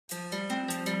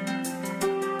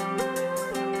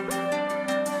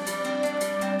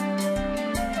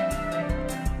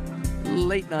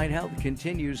Late Night Health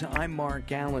continues. I'm Mark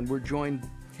Alyn. We're joined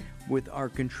with our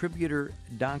contributor,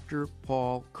 Dr.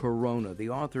 Paul Corona, the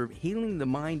author of Healing the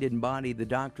Mind and Body, the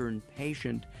Doctor and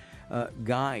Patient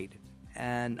Guide.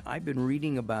 And I've been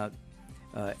reading about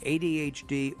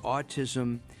ADHD,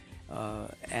 autism,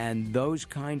 and those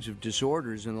kinds of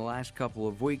disorders in the last couple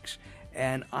of weeks.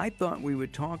 And I thought we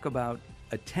would talk about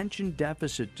attention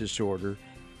deficit disorder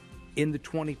in the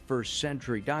 21st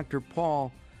century. Dr.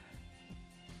 Paul,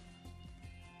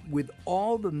 with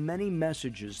all the many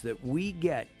messages that we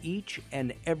get each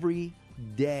and every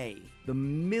day, the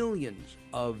millions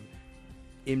of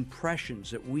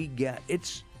impressions that we get,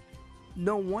 it's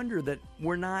no wonder that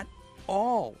we're not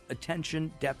all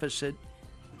attention deficit,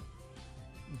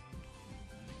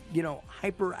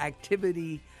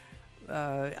 hyperactivity.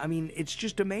 I mean, it's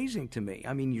just amazing to me.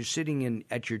 I mean, you're sitting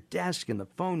at your desk and the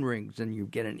phone rings and you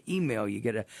get an email, you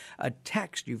get a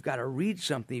text, you've got to read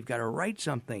something, you've got to write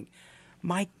something.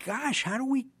 My gosh, how do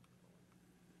we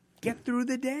get through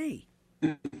the day?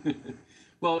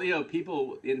 Well,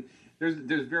 people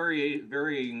there's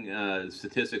varying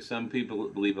statistics. Some people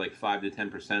believe like 5 to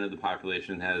 10% of the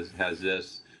population has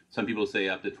this. Some people say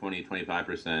up to 20,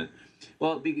 25%.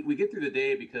 Well, we get through the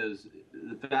day because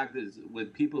the fact is,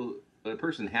 when a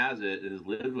person has it and has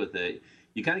lived with it,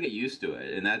 you kind of get used to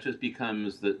it, and that just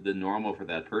becomes the normal for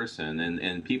that person,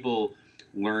 and people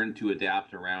learn to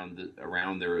adapt around their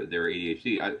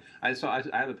ADHD. I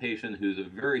have a patient who's a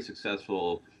very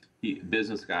successful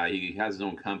business guy. He has his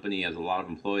own company, has a lot of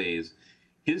employees.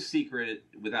 His secret,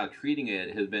 without treating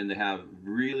it, has been to have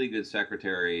really good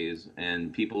secretaries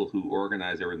and people who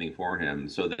organize everything for him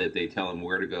so that they tell him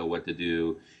where to go, what to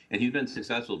do. And he's been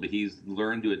successful, but he's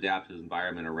learned to adapt his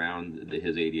environment around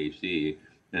his ADHD,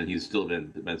 and he's still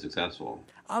been successful.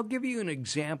 I'll give you an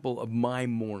example of my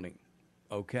morning,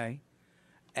 okay?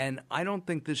 And I don't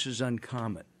think this is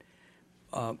uncommon.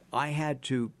 I had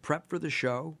to prep for the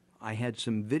show. I had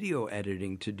some video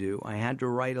editing to do. I had to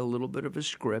write a little bit of a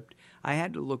script. I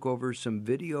had to look over some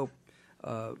video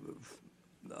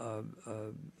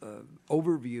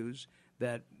overviews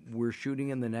that we're shooting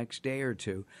in the next day or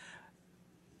two.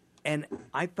 And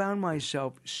I found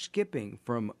myself skipping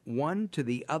from one to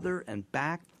the other and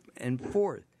back and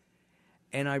forth.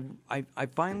 And I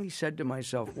finally said to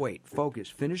myself, wait, focus,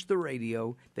 finish the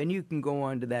radio, then you can go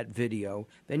on to that video,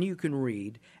 then you can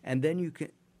read, and then you can...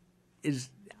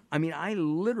 I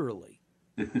literally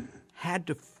had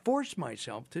to force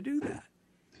myself to do that.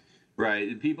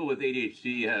 Right. People with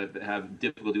ADHD have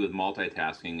difficulty with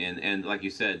multitasking and like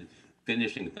you said,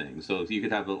 finishing things. So if you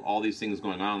could have all these things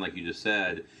going on, like you just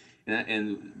said,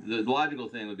 and the logical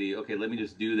thing would be, okay, let me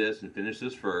just do this and finish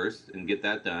this first and get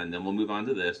that done. Then we'll move on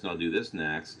to this and I'll do this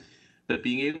next. But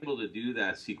being able to do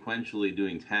that sequentially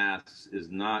doing tasks is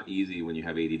not easy when you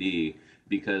have ADD,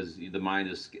 because the mind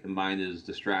is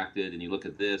distracted and you look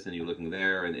at this and you're looking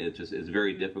there, and it's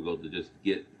very difficult to just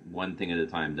get one thing at a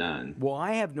time done. Well,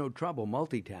 I have no trouble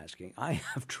multitasking. I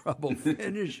have trouble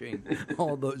finishing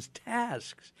all those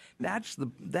tasks. That's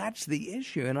the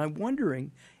issue. And I'm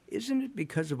wondering, isn't it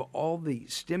because of all the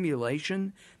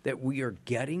stimulation that we are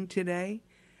getting today?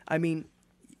 I mean,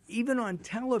 even on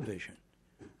television,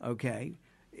 okay,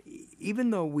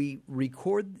 even though we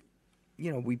record,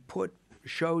 we put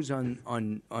shows on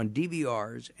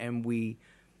DVRs and we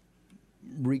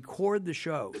record the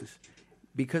shows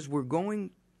because we're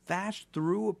going fast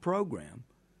through a program.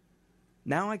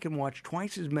 Now I can watch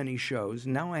twice as many shows.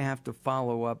 Now I have to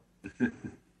follow up.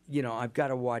 I've got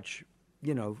to watch,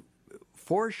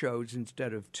 4 shows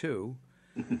instead of 2.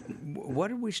 What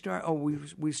did we start? Oh,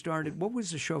 we started. What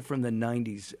was the show from the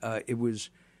 90s? It was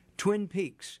Twin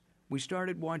Peaks. We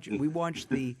watched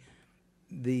the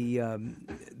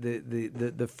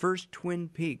first Twin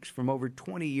Peaks from over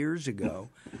 20 years ago,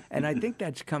 and I think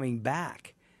that's coming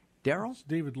back. Daryl? It's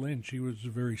David Lynch. He was a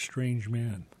very strange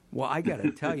man. Well, I got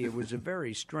to tell you, it was a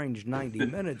very strange 90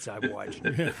 minutes I watched.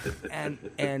 And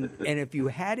if you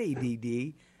had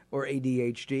ADD or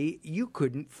ADHD, you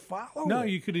couldn't follow it. No,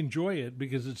 you could enjoy it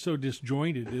because it's so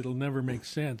disjointed; it'll never make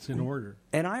sense in order.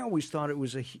 And I always thought it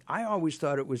was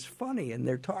funny, and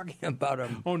they're talking about a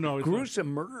gruesome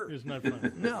murder. It's not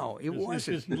funny. No, it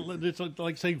wasn't. It's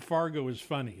like saying Fargo is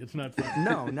funny. It's not funny.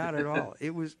 No, not at all.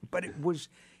 It was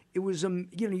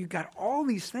you got all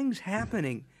these things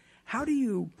happening. How do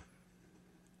you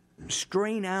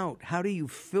strain out? How do you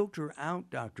filter out,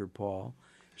 Dr. Paul,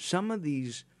 some of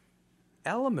these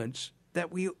elements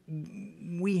that we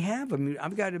have? I mean,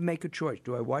 I've got to make a choice.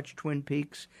 Do I watch Twin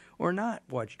Peaks or not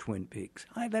watch Twin Peaks?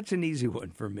 That's an easy one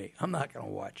for me. I'm not going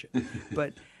to watch it.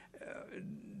 But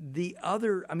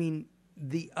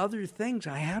the other things,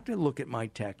 I have to look at my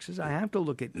texts, I have to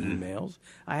look at emails,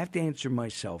 I have to answer my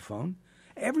cell phone.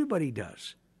 Everybody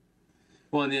does.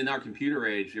 Well, and in our computer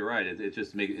age, you're right. It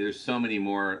just makes there's so many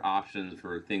more options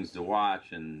for things to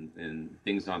watch and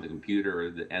things on the computer.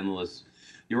 The endless.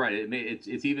 You're right. It makes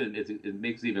it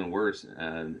even worse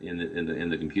in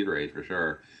the computer age for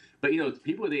sure. But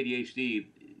people with ADHD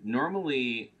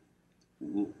normally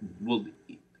will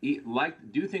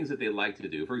do things that they like to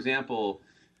do. For example,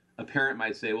 a parent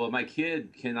might say, "Well, my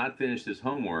kid cannot finish his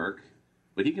homework,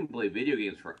 but he can play video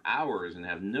games for hours and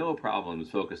have no problems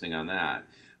focusing on that."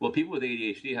 Well, people with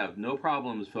ADHD have no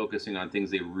problems focusing on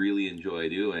things they really enjoy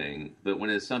doing, but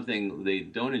when it's something they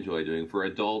don't enjoy doing, for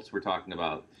adults, we're talking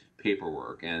about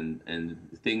paperwork and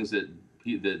things that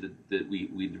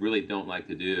we really don't like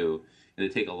to do, and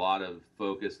they take a lot of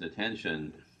focus and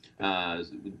attention.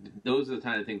 Those are the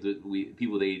kind of things that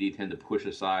people with ADD tend to push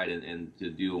aside and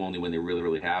to do only when they really,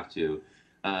 really have to.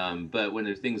 But when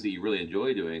there's things that you really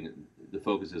enjoy doing, the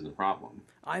focus isn't a problem.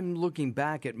 I'm looking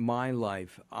back at my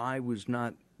life. I was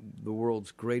not the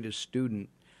world's greatest student,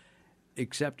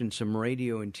 except in some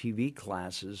radio and TV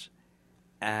classes,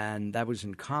 and that was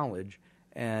in college.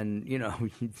 And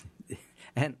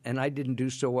and I didn't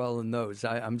do so well in those.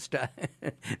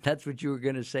 That's what you were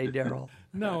going to say, Daryl?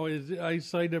 No, I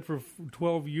signed up for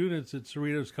 12 units at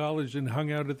Cerritos College and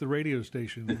hung out at the radio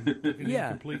station,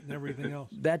 incomplete and everything else.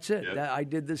 That's it. Yep. I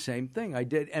did the same thing.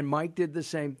 And Mike did the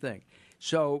same thing.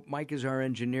 So Mike is our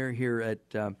engineer here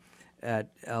at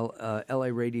LA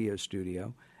Radio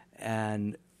Studio,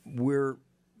 and we're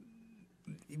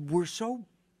so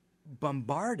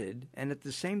bombarded, and at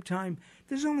the same time,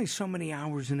 there's only so many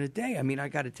hours in a day. I mean, I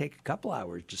got to take a couple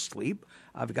hours to sleep.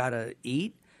 I've got to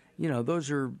eat. Those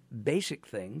are basic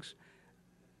things.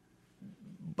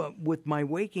 But with my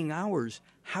waking hours,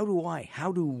 how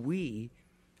do we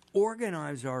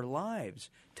organize our lives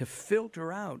to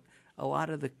filter out a lot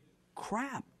of the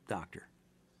crap, Doctor?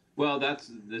 Well, this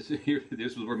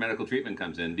is where medical treatment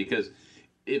comes in, because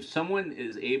if someone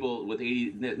is able with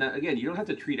ADD, now again, you don't have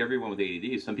to treat everyone with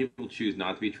ADD. Some people choose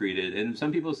not to be treated, and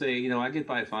some people say, I get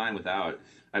by fine without.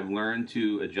 I've learned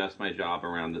to adjust my job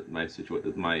around my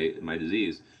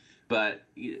disease. But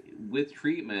with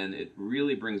treatment, it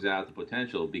really brings out the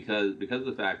potential because of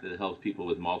the fact that it helps people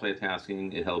with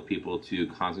multitasking. It helps people to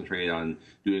concentrate on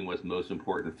doing what's most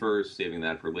important first, saving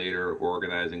that for later,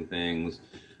 organizing things,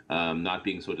 not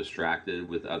being so distracted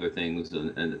with other things,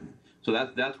 and so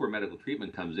that's where medical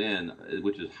treatment comes in,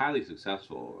 which is highly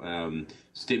successful.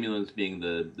 Stimulants being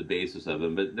the basis of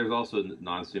them, but there's also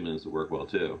non-stimulants that work well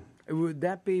too. Would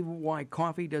that be why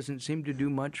coffee doesn't seem to do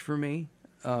much for me?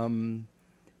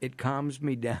 It calms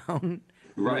me down,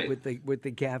 right? With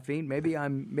the caffeine. Maybe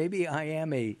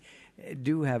I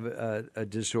do have a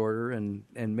disorder, and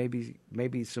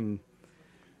maybe some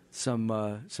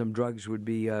drugs would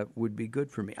be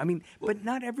good for me. I mean, but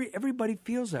not everybody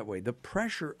feels that way. The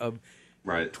pressure of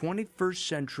 21st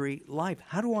century life.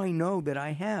 How do I know that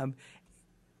I have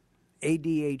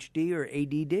ADHD or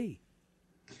ADD?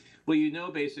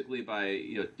 Well, basically by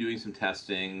doing some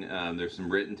testing. There's some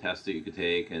written tests that you could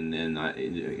take, and then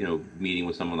meeting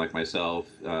with someone like myself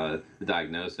to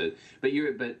diagnose it.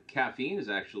 But caffeine is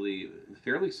actually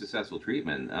fairly successful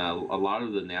treatment. A lot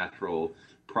of the natural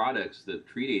products that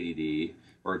treat ADD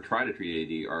or try to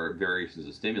treat ADD are variations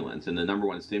of stimulants, and the number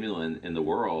one stimulant in the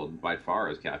world by far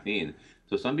is caffeine.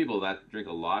 So some people that drink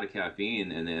a lot of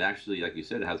caffeine, and it actually, like you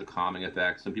said, it has a calming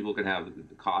effect. Some people can have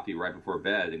coffee right before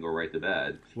bed and go right to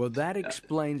bed. Well, that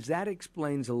explains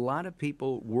a lot of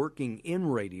people working in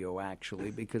radio,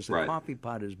 actually, because the coffee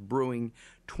pot is brewing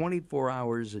 24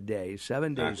 hours a day,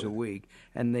 7 days a week,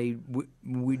 and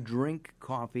we drink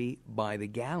coffee by the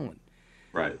gallon.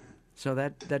 Right. So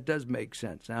that does make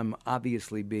sense. I'm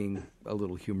obviously being a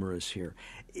little humorous here.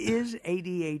 Is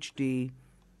ADHD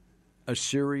a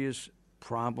serious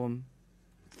problem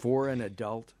for an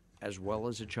adult as well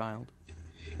as a child?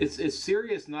 It's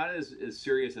serious, not as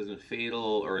serious as in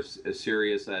fatal, or as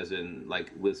serious as in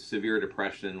like with severe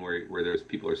depression where there's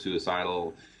people are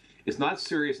suicidal. It's not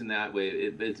serious in that way.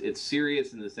 It's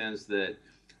serious in the sense that,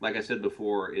 like I said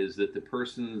before, is that the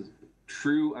person's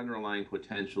true underlying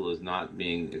potential is not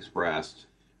being expressed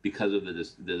because of the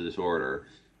disorder.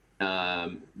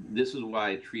 This is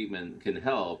why treatment can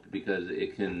help, because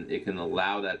it can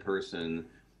allow that person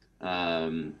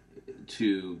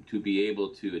to be able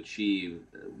to achieve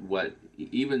what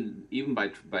even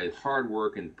by hard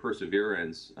work and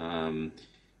perseverance,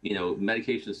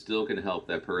 medication still can help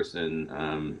that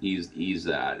person ease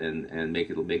that and make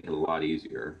it a lot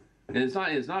easier. And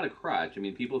it's not a crutch. I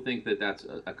mean, people think that that's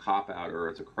a cop-out or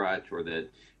it's a crutch, or that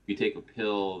if you take a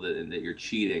pill that you're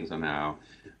cheating somehow.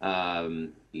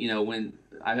 When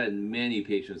I've had many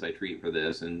patients I treat for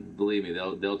this, and believe me,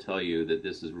 they'll tell you that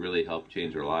this has really helped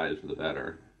change their lives for the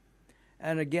better.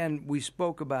 And again, we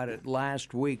spoke about it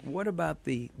last week. What about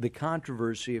the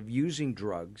controversy of using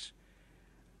drugs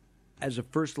as a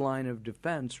first line of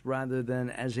defense rather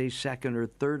than as a second or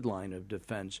third line of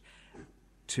defense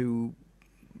to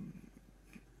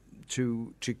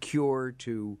cure,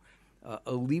 to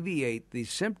alleviate the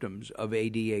symptoms of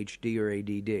ADHD or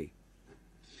ADD?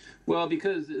 Well,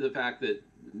 because of the fact that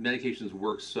medications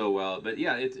work so well, but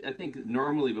yeah, I think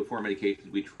normally before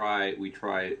medications we try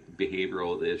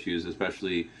behavioral issues,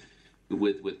 especially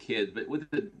with kids. But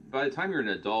by the time you're an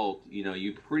adult,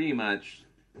 you pretty much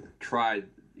tried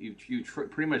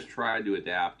pretty much tried to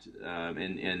adapt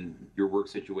and your work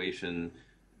situation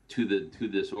to the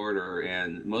disorder.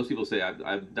 And most people say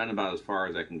I've done about as far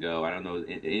as I can go. I don't know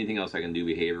anything else I can do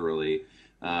behaviorally.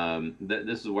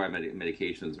 This is why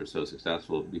medications are so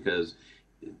successful, because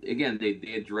again they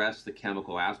address the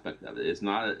chemical aspect of it.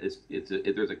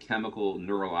 There's a chemical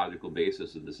neurological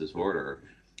basis of this disorder,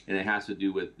 and it has to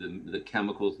do with the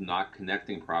chemicals not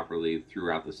connecting properly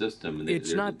throughout the system.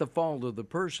 It's not the fault of the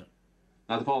person.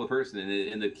 Not the fault of the person,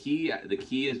 and the key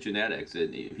is genetics.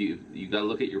 If you got to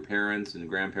look at your parents and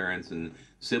grandparents and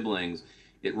siblings,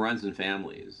 it runs in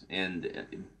families, and it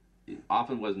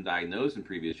often wasn't diagnosed in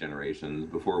previous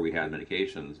generations before we had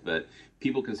medications. But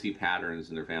people can see patterns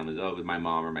in their families. Oh, with my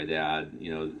mom or my dad,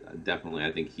 definitely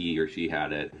I think he or she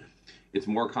had it. It's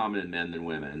more common in men than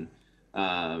women,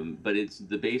 but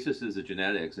the basis is the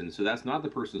genetics, and so that's not the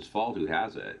person's fault who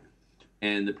has it.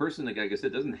 And the person, like I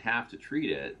said, doesn't have to treat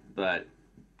it, but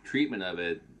treatment of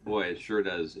it, boy, it sure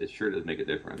does make a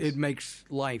difference. It makes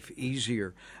life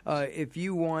easier. If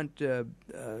you want to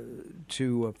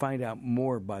find out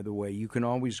more, by the way, you can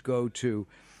always go to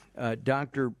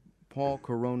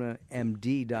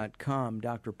drpaulcoronamd.com,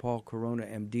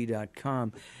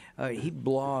 drpaulcoronamd.com. He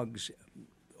blogs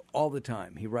all the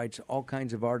time. He writes all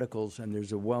kinds of articles, and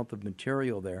there's a wealth of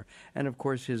material there. And, of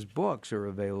course, his books are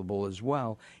available as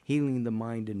well, Healing the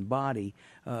Mind and Body,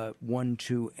 1,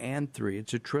 2, and 3.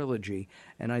 It's a trilogy,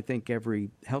 and I think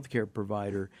every healthcare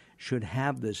provider should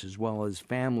have this, as well as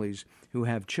families who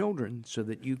have children, so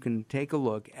that you can take a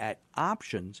look at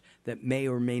options that may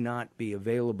or may not be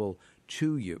available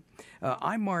to you.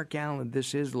 I'm Mark Alyn.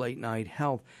 This is Late Night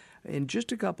Health. In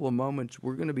just a couple of moments,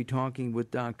 we're going to be talking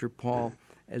with Dr. Paul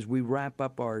as we wrap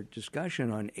up our discussion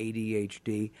on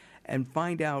ADHD and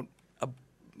find out,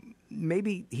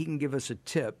 maybe he can give us a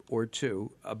tip or two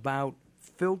about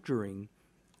filtering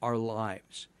our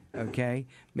lives, okay?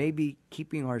 Maybe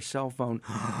keeping our cell phone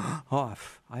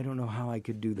off. I don't know how I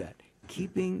could do that.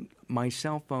 Keeping my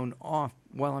cell phone off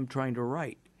while I'm trying to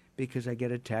write, because I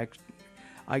get a text,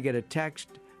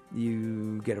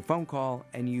 you get a phone call,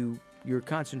 and your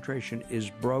concentration is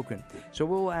broken. So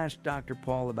we'll ask Dr.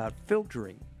 Paul about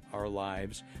filtering our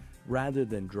lives rather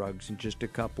than drugs in just a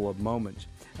couple of moments.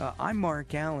 I'm Mark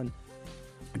Alyn.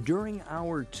 During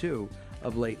hour 2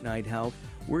 of Late Night Health,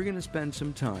 we're going to spend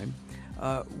some time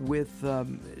with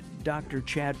Dr.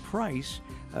 Chad Price,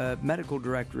 Medical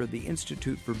Director of the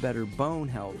Institute for Better Bone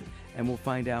Health, and we'll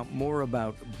find out more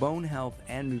about bone health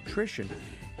and nutrition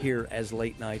here as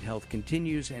Late Night Health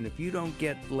continues. And if you don't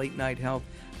get Late Night Health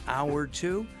Hour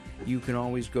 2, you can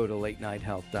always go to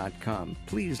latenighthealth.com.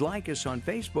 Please like us on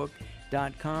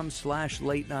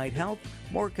Facebook.com/Late Night Health.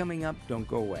 More coming up. Don't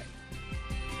go away.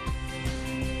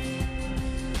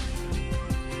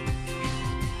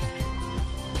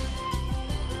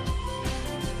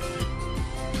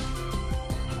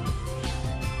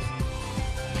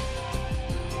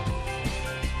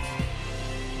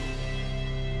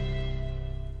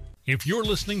 If you're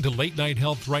listening to Late Night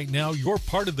Health right now, you're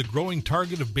part of the growing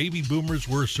target of baby boomers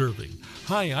we're serving.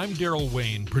 Hi, I'm Daryl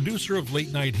Wayne, producer of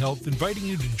Late Night Health, inviting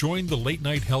you to join the Late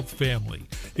Night Health family.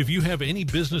 If you have any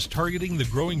business targeting the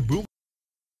growing boom